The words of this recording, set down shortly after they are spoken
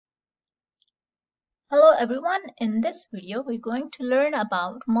Hello everyone, in this video we're going to learn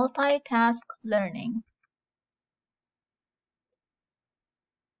about multitask learning.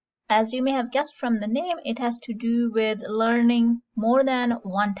 As you may have guessed from the name, it has to do with learning more than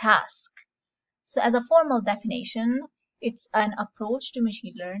one task. So as a formal definition, it's an approach to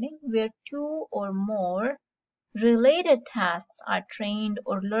machine learning where two or more related tasks are trained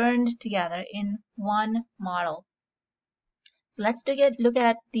or learned together in one model. So let's look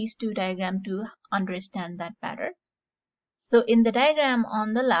at these two diagrams to understand that better. So in the diagram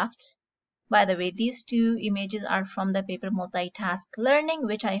on the left, by the way, these two images are from the paper Multitask Learning,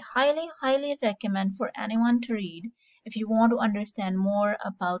 which I highly recommend for anyone to read if you want to understand more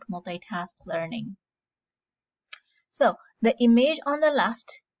about multitask learning. So the image on the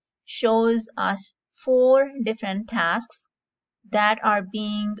left shows us 4 different tasks that are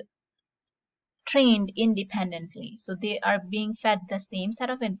being trained independently. So they are being fed the same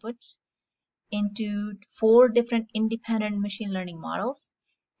set of inputs into 4 different independent machine learning models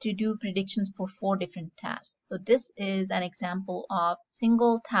to do predictions for 4 different tasks. So this is an example of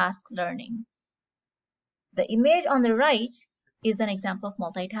single task learning. The image on the right is an example of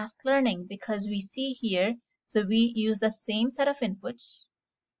multitask learning because we see here, so we use the same set of inputs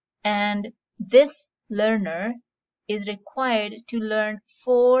and this learner is required to learn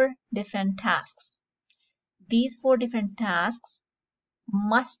 4 different tasks. These 4 different tasks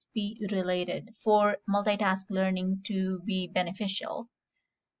must be related for multitask learning to be beneficial.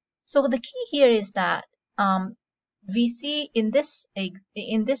 So the key here is that we see in this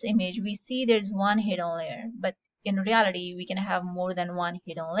image, we see there's one hidden layer, but in reality, we can have more than one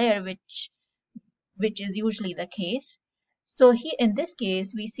hidden layer, which is usually the case. So here in this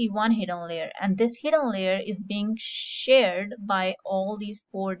case, we see one hidden layer, and this hidden layer is being shared by all these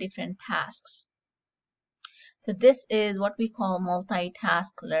 4 different tasks. So this is what we call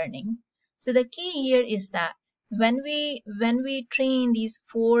multitask learning. So the key here is that when we train these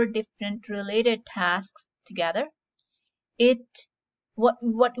 4 different related tasks together,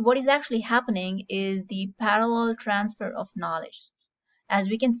 what is actually happening is the parallel transfer of knowledge. As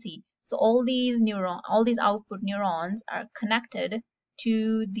we can see, so all these output neurons are connected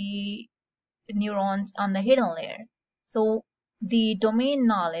to the neurons on the hidden layer. So the domain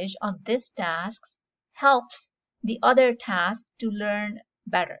knowledge of these tasks helps the other task to learn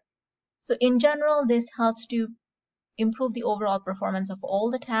better. So in general, this helps to improve the overall performance of all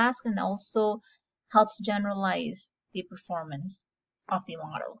the tasks and also helps generalize the performance of the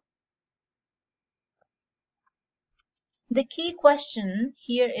model. The key question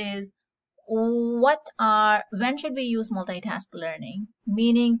here is when should we use multitask learning?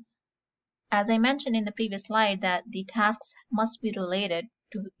 Meaning, as I mentioned in the previous slide, that the tasks must be related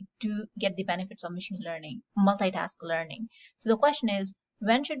to get the benefits of machine learning, multitask learning. So the question is,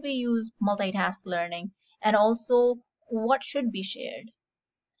 when should we use multitask learning? And also, what should be shared?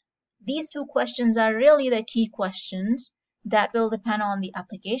 These two questions are really the key questions that will depend on the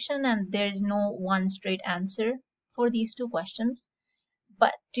application, and there is no one straight answer for these two questions.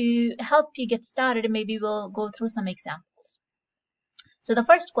 But to help you get started, maybe we'll go through some examples. So the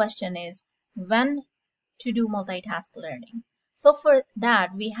first question is, when to do multitask learning? So for that,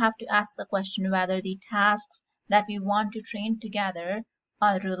 we have to ask the question whether the tasks that we want to train together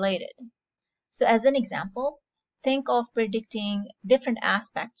are related. So as an example, think of predicting different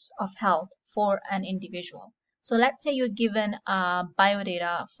aspects of health for an individual. So let's say you're given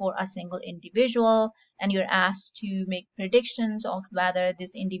biodata for a single individual and you're asked to make predictions of whether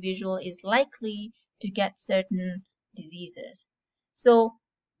this individual is likely to get certain diseases. So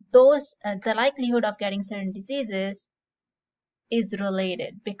the likelihood of getting certain diseases is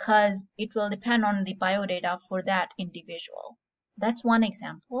related because it will depend on the biodata for that individual. That's one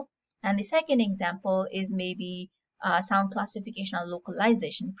example. And the second example is maybe sound classification or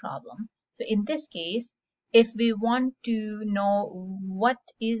localization problem. So in this case, if we want to know what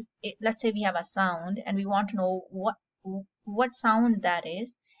is it, let's say we have a sound and we want to know what sound that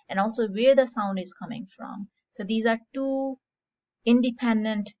is and also where the sound is coming from. So these are two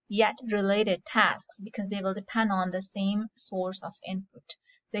independent yet related tasks because they will depend on the same source of input.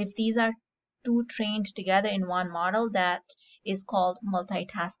 So if these are two trained together in one model, that is called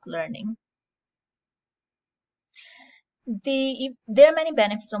multitask learning. There are many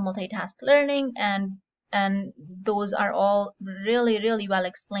benefits of multitask learning, and those are all really well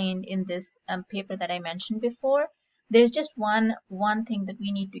explained in this paper that I mentioned before. There's just one thing that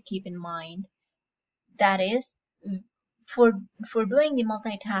we need to keep in mind. That is, for doing the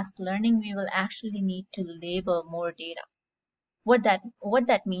multitask learning, we will actually need to label more data. What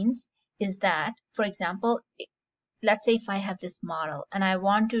that means is that, for example, let's say if I have this model and I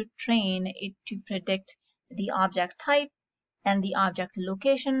want to train it to predict the object type and the object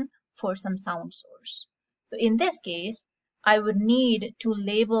location for some sound source. So in this case, I would need to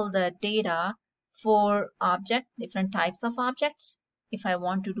label the data for different types of objects if I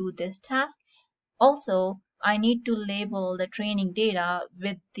want to do this task. Also, I need to label the training data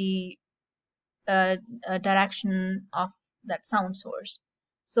with the direction of that sound source.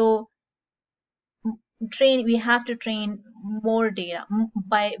 So we have to train more data.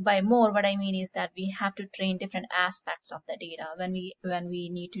 By more, what I mean is that we have to train different aspects of the data when we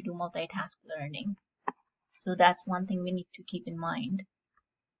need to do multitask learning. So that's one thing we need to keep in mind.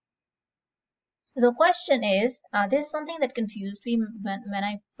 So the question is, this is something that confused me when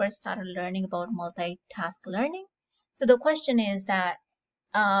I first started learning about multitask learning. So the question is that,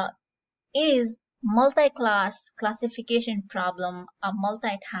 is multi-class classification problem a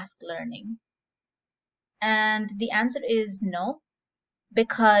multitask learning? And the answer is no,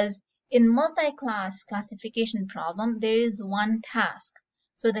 because in multi-class classification problem, there is one task.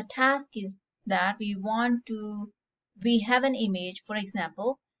 So the task is that we have an image, for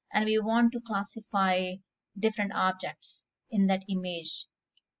example, and we want to classify different objects in that image.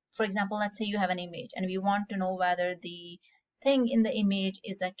 For example, let's say you have an image and we want to know whether the thing in the image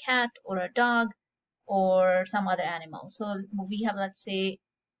is a cat or a dog or some other animal. So we have, let's say,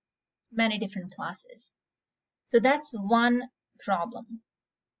 many different classes. So that's one problem.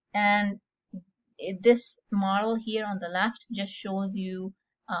 And this model here on the left just shows you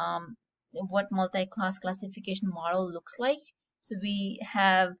what multi-class classification model looks like. So we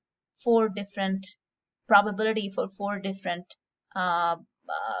have four different probability for four different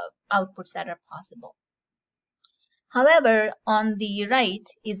outputs that are possible. However, on the right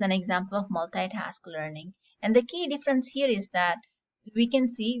is an example of multitask learning. And the key difference here is that we can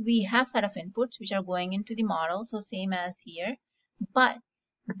see we have set of inputs which are going into the model, so same as here, but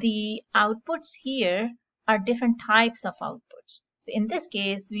the outputs here are different types of outputs. So in this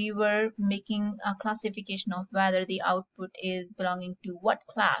case, we were making a classification of whether the output is belonging to what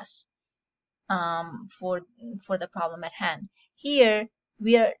class for the problem at hand. Here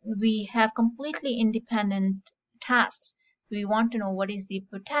we have completely independent tasks. So we want to know what is the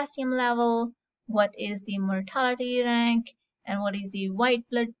potassium level, what is the mortality rank, and what is the white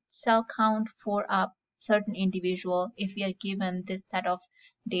blood cell count for a certain individual if we are given this set of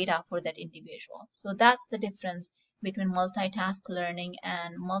data for that individual. So that's the difference between multitask learning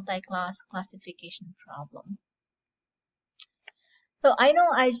and multi-class classification problem. So I know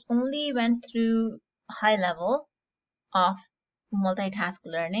I only went through high level of multitask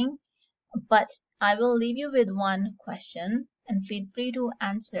learning, but I will leave you with one question and feel free to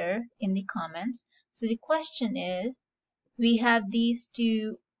answer in the comments. So the question is, we have these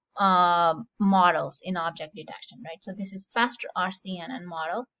two models in object detection, right? So this is faster RCNN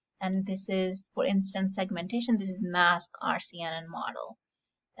model, and this is, for instance, segmentation. This is mask RCNN model.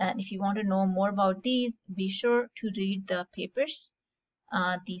 And if you want to know more about these, be sure to read the papers,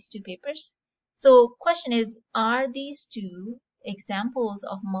 these two papers. So question is, are these two examples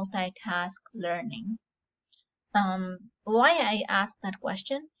of multitask learning? Why I ask that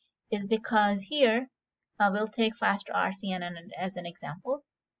question is because here we'll take faster RCNN as an example.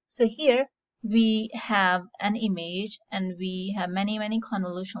 So here we have an image and we have many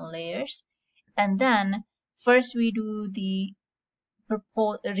convolutional layers, and then first we do the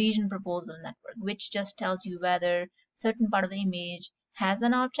region proposal network, which just tells you whether certain part of the image has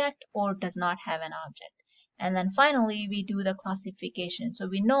an object or does not have an object. And then finally we do the classification. So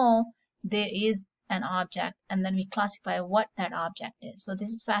we know there is an object, and then we classify what that object is. So this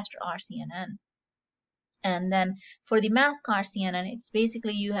is faster RCNN. And then for the mask RCNN, it's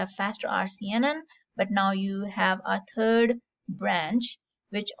basically you have faster RCNN, but now you have a third branch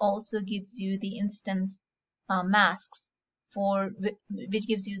which also gives you the instance masks which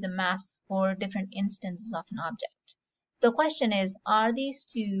gives you the masks for different instances of an object. So the question is, are these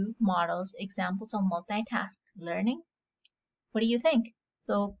two models examples of multitask learning? What do you think?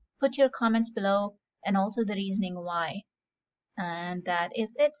 So put your comments below and also the reasoning why. And that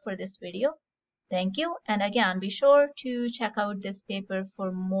is it for this video. Thank you. And again, be sure to check out this paper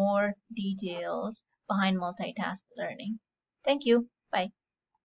for more details behind multitask learning. Thank you. Bye.